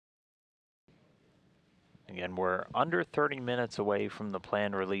Again, we're under 30 minutes away from the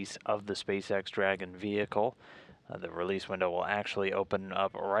planned release of the SpaceX Dragon vehicle. The release window will actually open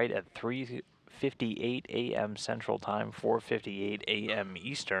up right at 3:58 a.m. Central Time, 4:58 a.m.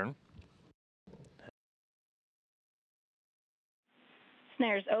 Eastern.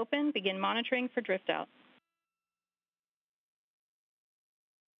 Snares open. Begin monitoring for drift out.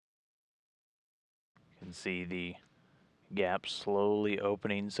 You can see the gap slowly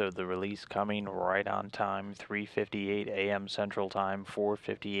opening, so the release coming right on time, 3:58 a.m. Central Time,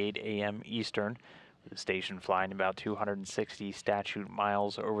 4:58 a.m. Eastern. The station flying about 260 statute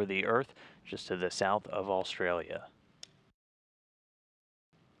miles over the Earth, just to the south of Australia.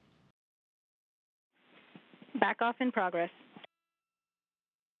 Back off in progress.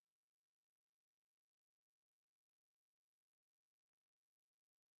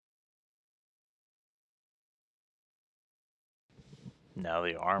 Now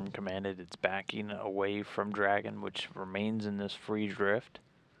the arm commanded its backing away from Dragon, which remains in this free drift.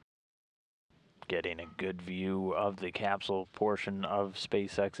 Getting a good view of the capsule portion of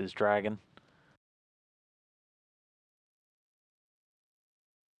SpaceX's Dragon.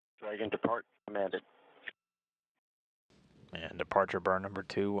 Dragon depart commanded. And departure burn number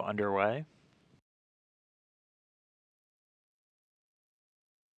 2 underway.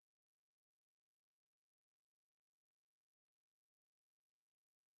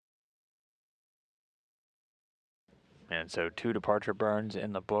 And so 2 departure burns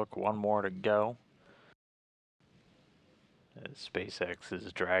in the book, 1 more to go. As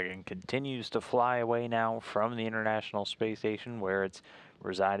SpaceX's Dragon continues to fly away now from the International Space Station, where it's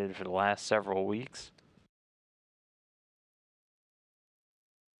resided for the last several weeks.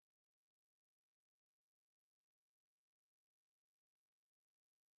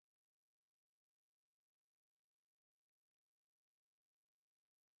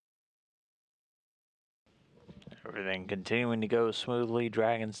 Everything continuing to go smoothly.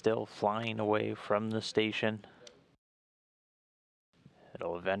 Dragon still flying away from the station.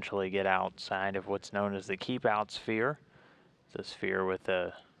 It'll eventually get outside of what's known as the keep out sphere. It's a sphere with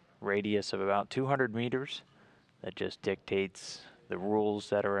a radius of about 200 meters that just dictates the rules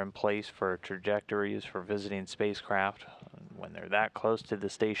that are in place for trajectories for visiting spacecraft when they're that close to the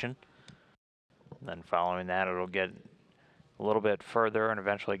station. And then following that, it'll get a little bit further and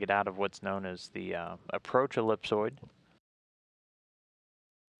eventually get out of what's known as the approach ellipsoid.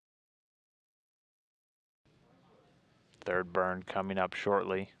 Third burn coming up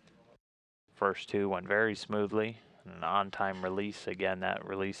shortly. First 2 went very smoothly. An on-time release, again, that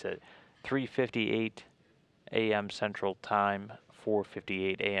release at 3:58 a.m. Central Time,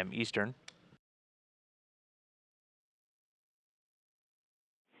 4:58 a.m. Eastern.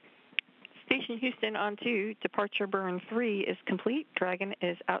 Station Houston on 2, departure burn 3 is complete. Dragon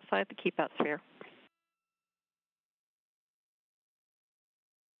is outside the keep out sphere.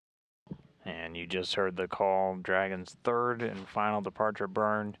 And you just heard the call. Dragon's third and final departure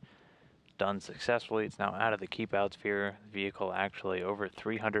burn done successfully. It's now out of the keep out sphere. The vehicle actually over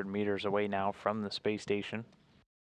 300 meters away now from the space station.